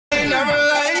never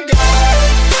let go.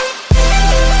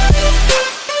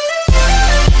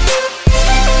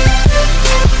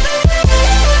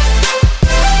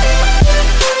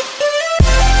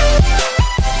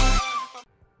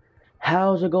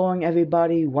 How's it going,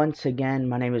 everybody? Once again,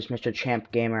 my name is Mr.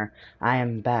 Champ Gamer. I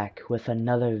am back with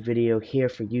another video here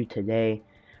for you today.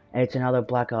 And it's another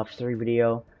Black Ops 3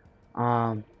 video.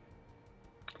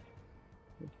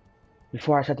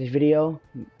 Before I start this video,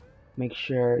 make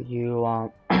sure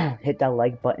you hit that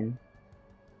like button.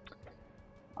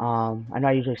 I know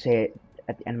I usually say it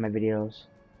at the end of my videos,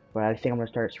 but I think I'm gonna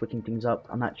start switching things up.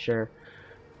 I'm not sure,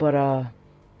 but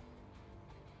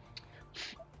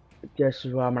this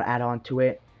is what I'm gonna add on to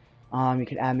it. You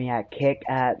can add me at Kick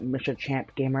at Mr.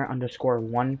 Champ Gamer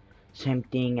 _1, same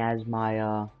thing as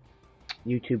my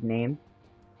YouTube name,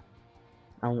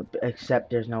 except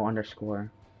there's no underscore.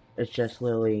 It's just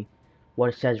literally what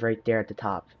it says right there at the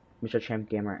top, Mr. Champ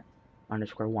Gamer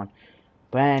 _1.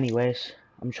 But anyways,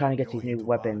 I'm trying to get these new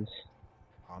weapons.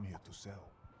 I'm here to sell.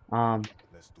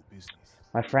 Let's do business.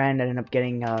 My friend ended up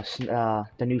getting the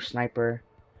new sniper.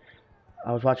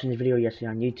 I was watching this video yesterday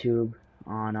on YouTube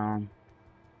on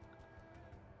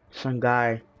some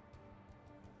guy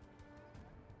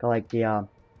got like the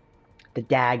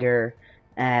dagger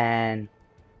and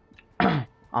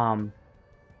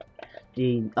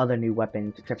the other new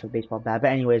weapons except for the baseball bat.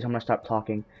 But anyways, I'm gonna stop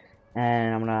talking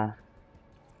and I'm gonna.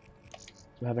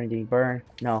 Do I have anything burn?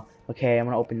 No. Okay, I'm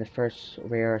gonna open the first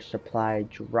rare supply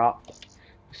drop.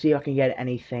 See if I can get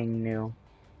anything new.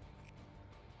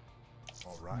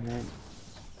 All right.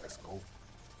 Let's go.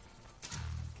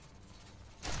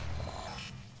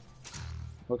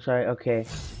 Looks like okay.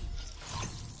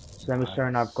 So let me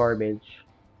start off garbage.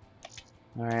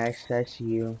 Alright, I see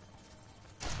you.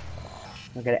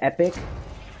 I got an epic.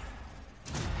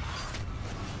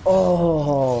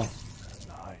 Oh,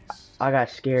 Nice. I got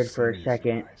scared for a Seriously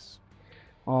second. nice.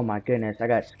 Oh my goodness, I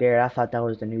got scared. I thought that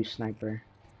was the new sniper.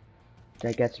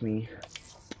 That gets me.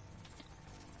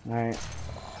 Alright.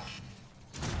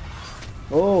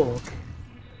 Oh,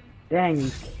 dang,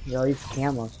 these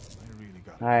camos. I really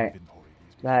got Alright.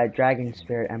 That dragon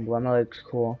spirit emblem, that looks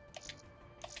cool.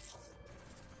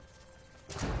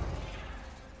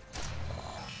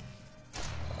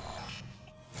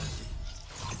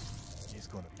 It's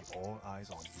gonna be all eyes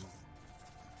on you.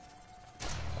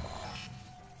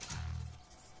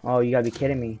 Oh, you gotta be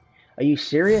kidding me. Are you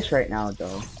serious right now,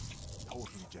 though?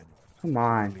 Totally genuine. Come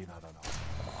on. Really not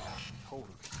enough. Totally.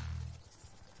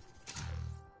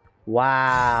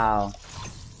 Wow.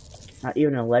 Not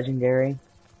even a legendary.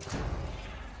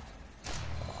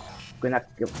 Gonna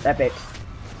epic.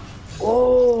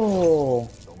 Oh,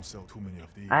 Don't sell too many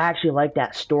of these. I actually like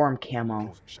that storm camo.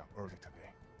 Closing shop early today.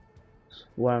 It's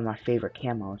one of my favorite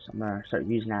camos. I'm gonna start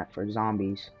using that for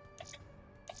zombies.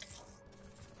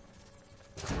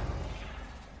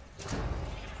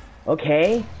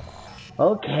 Okay.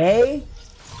 Okay.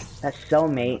 That's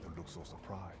cellmate. Doesn't look so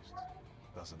surprised.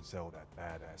 Doesn't sell that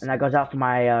badass. And that goes out for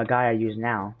my guy I use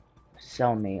now.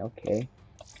 Cellmate, okay.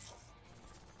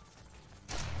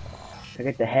 Can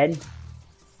I get the head?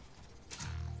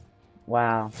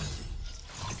 Wow.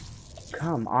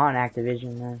 Come on,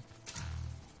 Activision, man.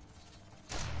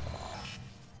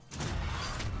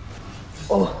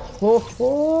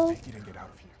 Oh. Take it and get out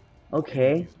of here.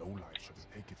 Okay. These low lights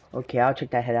shouldn't take it from Okay, I'll check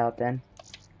that head out then.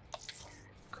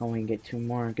 Can we get two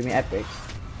more? Give me epic.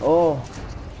 Oh.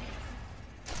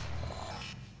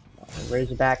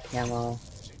 Razorback camo. you.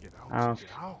 Check it out. Check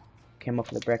it out. Camo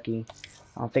for the brecci.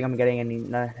 I don't think I'm getting any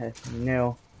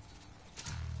new.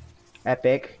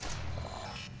 Epic.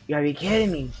 You gotta be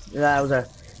kidding me. That was it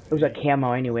was a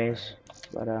camo anyways.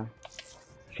 But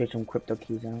trade some crypto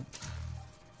keys out.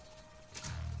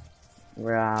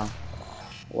 Wow.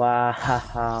 Wow.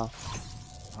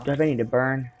 Do I have any to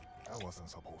burn? That wasn't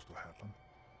supposed to happen.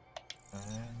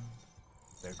 And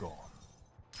they're gone.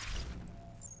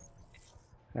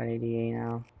 Got 88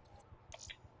 now.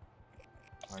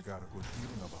 I got a good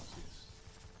feeling about this.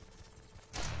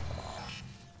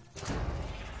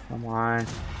 Come on.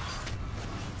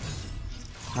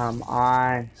 Come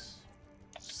on. Nice.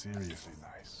 Seriously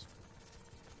nice.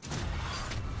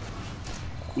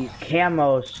 These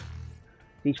camos.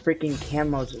 These freaking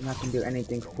camos is not gonna do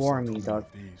anything for me, dog.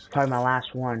 These. Probably my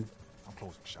last one. I'm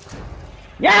closing shop.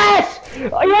 Yes!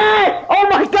 Oh, yes! Oh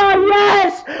my god,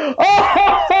 yes!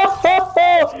 Oh!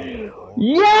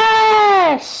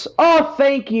 Yes! Oh,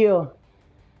 thank you.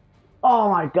 Oh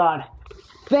my god.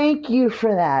 Thank you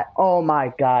for that. Oh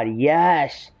my god,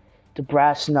 yes. The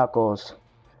brass knuckles.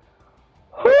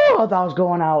 Whew, I thought I was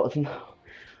going out with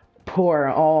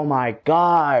poor. Oh my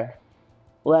god.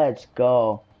 Let's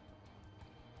go.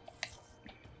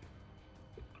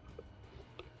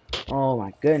 Oh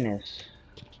my goodness.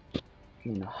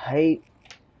 Height.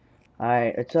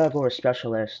 Alright, let's go over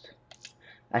specialist.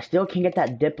 I still can get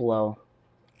that Diplo.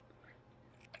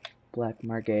 Black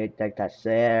market, like that's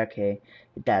there. Okay,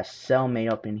 get that cellmate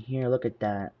up in here. Look at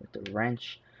that with the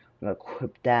wrench. I'm gonna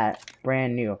equip that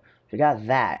brand new. We got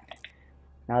that.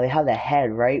 Now they have the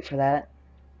head right for that.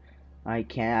 I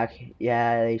can't.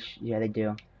 Yeah, yeah they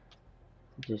do.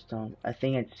 Just don't. I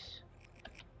think it's.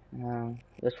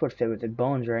 This would fit with the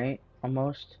bones, right?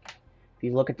 Almost. If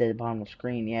you look at the bottom of the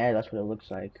screen, yeah, that's what it looks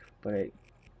like. But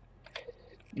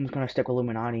I'm just gonna stick with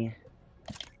Illuminati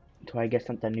until I get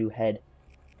something new head.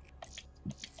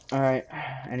 Alright,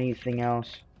 anything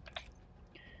else?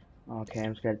 Okay,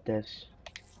 I'm just gonna get this.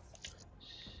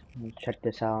 Let me check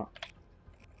this out.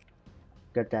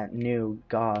 Got that new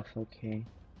Goth, okay.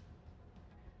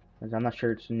 I'm not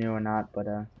sure it's new or not, but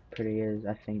pretty is.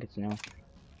 I think it's new.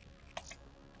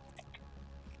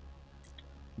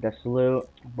 The salute,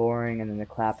 boring, and then the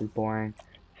clap is boring.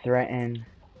 Threaten.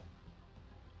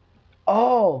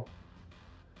 Oh!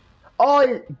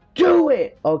 Oh, do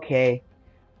it! Okay.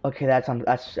 Okay, that's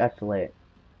lit.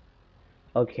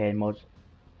 Okay,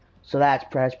 so that's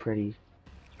pretty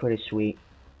sweet.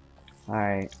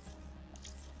 Alright.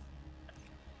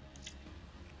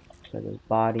 So this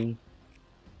body.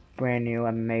 Brand new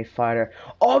MMA fighter.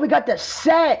 Oh, we got the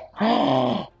set!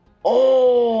 Oh!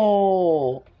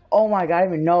 Oh my god, I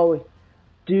didn't even know.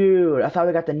 Dude, I thought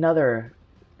we got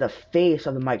the face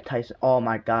of the Mike Tyson. Oh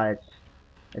my god,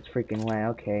 it's freaking lit.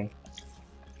 Okay.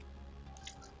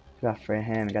 Got for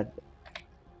him.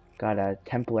 Got a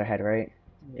Templar head, right?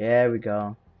 There we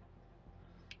go.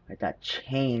 Like that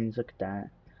chains. Look at that.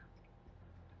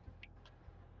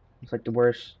 It's like the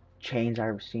worst chains I've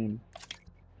ever seen.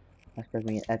 That's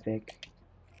definitely epic.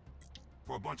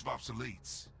 For a bunch of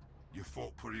obsoletes, you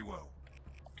fought pretty well.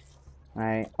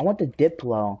 Alright, I want the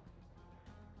Diplo.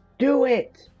 Do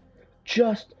it!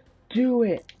 Just do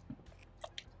it!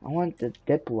 I want the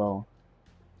Diplo.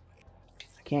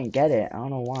 I can't get it. I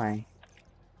don't know why.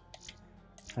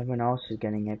 Everyone else is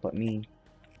getting it but me.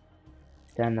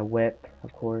 Then the whip,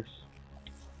 of course.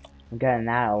 I'm getting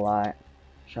that a lot.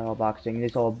 Shadow boxing.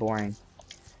 It's all boring.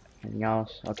 Anything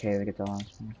else? Okay, we get the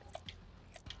last one.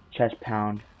 Chest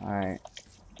pound. Alright.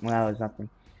 Well, that was nothing.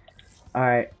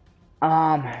 Alright.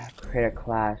 Create a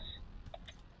class.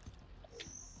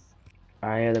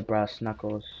 Alright, the brass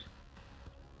knuckles.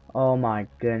 Oh my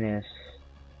goodness.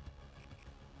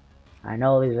 I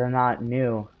know these are not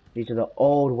new. These are the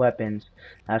old weapons.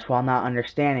 That's why I'm not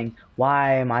understanding.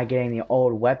 Why am I getting the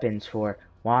old weapons for?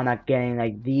 Why am I not getting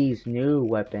like these new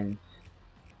weapons?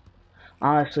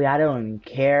 Honestly, I don't even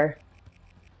care.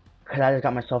 Cause I just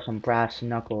got myself some brass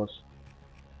knuckles.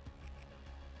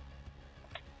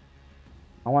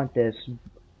 I want this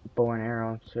bow and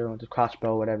arrow too, the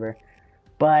crossbow, whatever.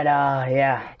 But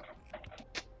yeah.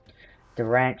 The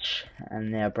wrench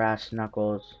and the brass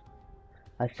knuckles.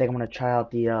 I think I'm gonna try out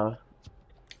the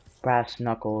brass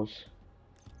knuckles.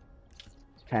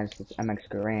 Depends, it's MX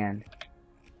Garand.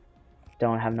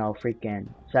 Don't have no freaking.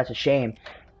 So that's a shame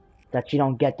that you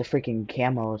don't get the freaking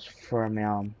camos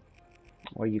from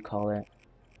what do you call it?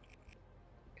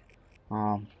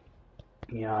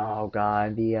 Yeah, oh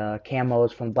god, the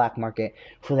camos from the black market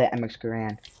for the MX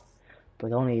Garand.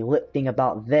 But the only lit thing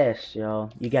about this, you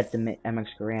get the MX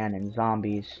Garand and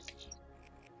zombies.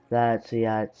 That's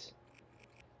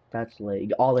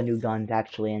like all the new guns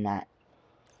actually in that.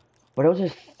 But it was a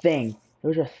thing. There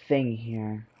was a thing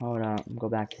here. Hold on, go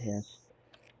back to this.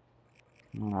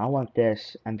 I want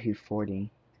this MP40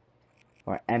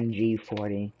 or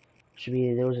MG40. Should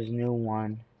be there was this new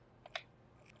one.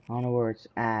 I don't know where it's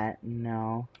at.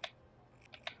 No.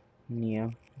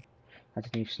 New. That's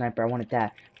a new sniper. I wanted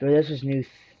that. But there's this new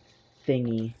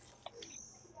thingy.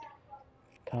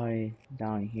 Probably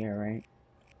down here, right?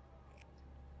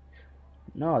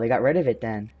 No, they got rid of it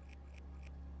then.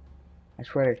 I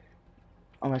swear.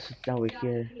 Unless it's over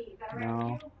here.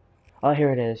 No. Oh,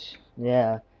 here it is.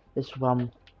 Yeah. This is what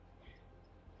I'm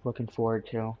looking forward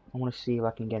to. I want to see if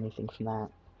I can get anything from that.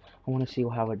 I want to see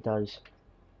how it does.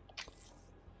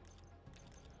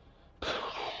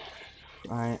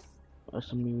 Alright. There's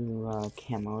some new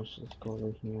camos. Let's go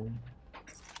over here.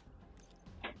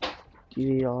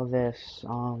 Do all this.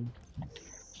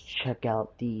 Check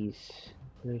out these.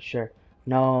 Pretty sure.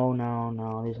 No,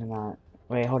 these are not.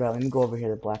 Wait, hold up. Let me go over here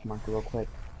to the black market real quick.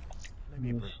 Let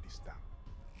me break this down.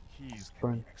 Keys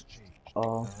can be exchanged.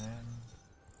 Oh. And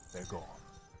they're gone.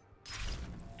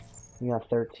 We got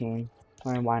 13.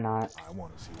 I mean, why not? I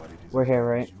want to see what it is. We're here,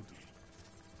 right?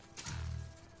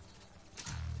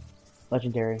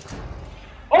 Legendary.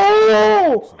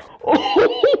 Oh!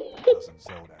 Doesn't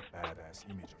sell that badass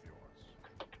image of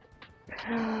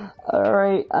yours.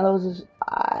 Alright,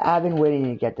 I've been waiting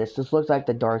to get this. This looks like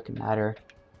the dark matter,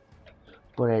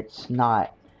 but it's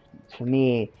not. To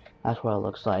me, that's what it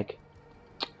looks like.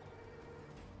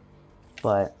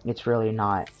 But it's really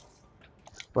not.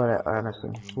 But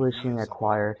honestly, recently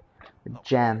acquired a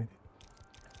gem.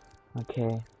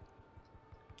 Okay.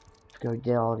 Let's go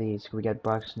get all these. We got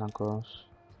Brock's Knuckles.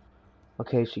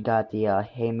 Okay, so we got the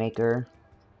Haymaker.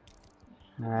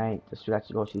 Alright, let's have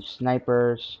to go to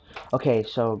snipers. Okay,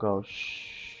 so go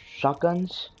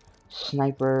shotguns,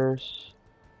 snipers.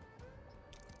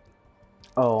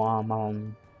 Oh,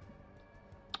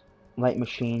 light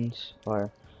machines, or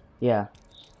yeah,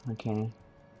 okay,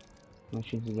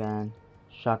 machines again,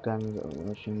 shotguns,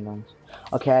 machine guns.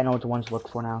 Okay, I know what the ones to look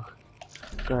for now.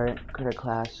 Alright, credit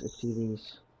class. Let's see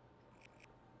these.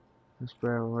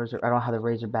 Where's it? I don't have the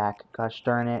Razorback. Gosh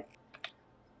darn it.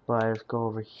 But let's go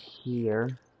over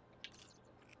here.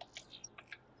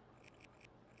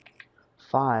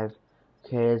 5.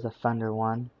 Okay, there's a Thunder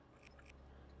one.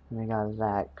 And we got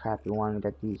that crappy one. We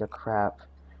got these are crap.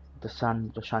 The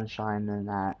sunshine, and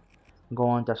that. I'm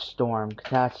going to Storm.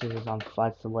 Catastrophe is on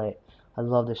 5 to late. I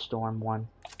love the Storm one.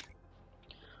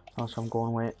 Also, I'm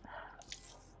going with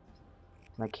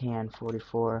my can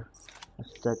 44.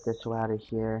 Let's get this out of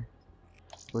here.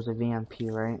 It was a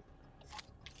VMP, right?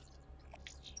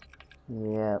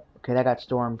 Yeah. Okay, that got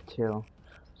Storm too.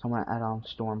 So I'm gonna add on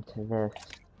Storm to this.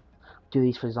 Do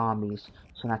these for zombies.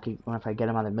 So that if I get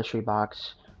them on the mystery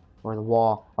box or the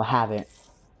wall, I'll have it.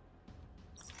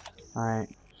 Alright.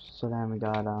 So then we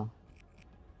gotta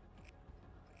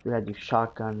do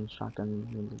shotgun,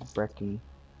 Brecky,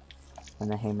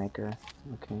 and the Haymaker.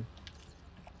 Okay.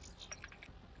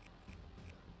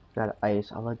 Got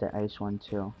ice. I like the ice one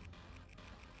too.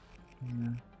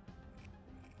 Yeah.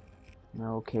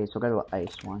 Okay, so I gotta go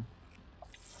ice one.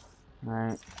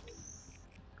 Alright.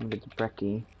 I'm gonna get the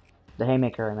Brecky. The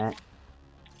Haymaker I meant.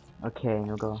 Okay,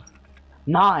 we'll go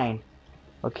 9!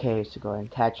 Okay, so go ahead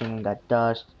and attaching. Got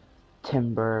dust,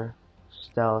 timber,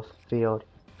 stealth, field,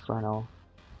 inferno.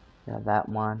 Yeah, that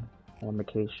one.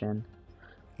 Formication,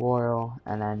 royal,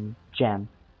 and then gem.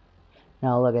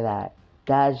 Now look at that.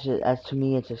 That's to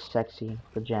me, it's just sexy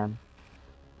for gem.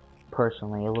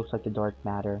 Personally, it looks like the dark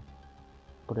matter,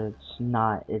 but it's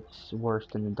not. It's worse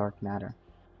than the dark matter.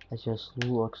 It just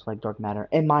looks like dark matter,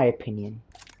 in my opinion.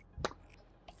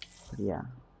 But yeah.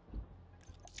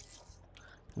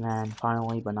 And then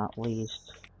finally, but not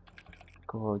least,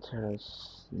 go to the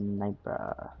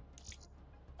sniper.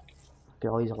 Get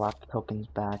all these locked tokens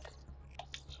back.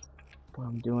 But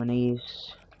I'm doing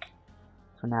these.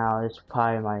 For now, this is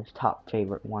probably my top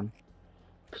favorite one.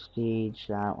 Prestige,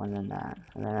 that one, and that.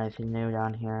 And then anything new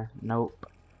down here? Nope.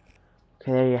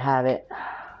 Okay, there you have it.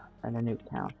 And a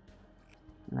Nuketown.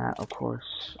 And that, of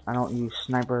course, I don't use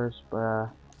snipers, but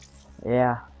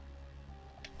yeah.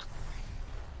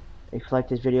 If you like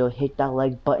this video, hit that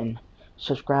like button.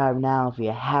 Subscribe now if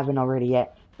you haven't already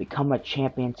yet. Become a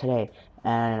champion today.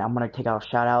 And I'm gonna take out a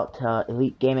shout out to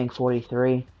Elite Gaming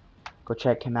 43. Go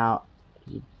check him out.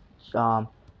 He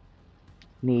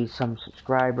needs some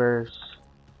subscribers.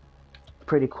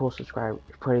 Pretty cool subscriber.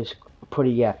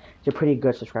 Yeah. He's a pretty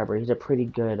good subscriber. He's a pretty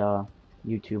good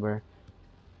YouTuber.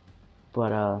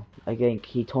 But I think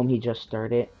he told me he just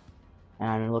started.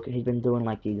 And look, he's been doing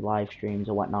like these live streams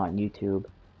and whatnot on YouTube.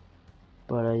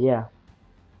 But yeah.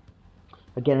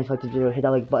 Again, if you like this video, hit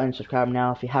that like button, subscribe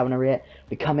now if you haven't already yet.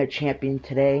 Become a champion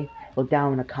today. Look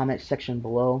down in the comment section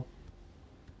below.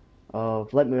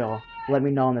 Let me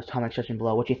know in the comment section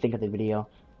below what you think of the video.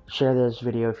 Share this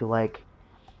video if you like.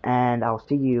 And I'll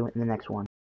see you in the next one.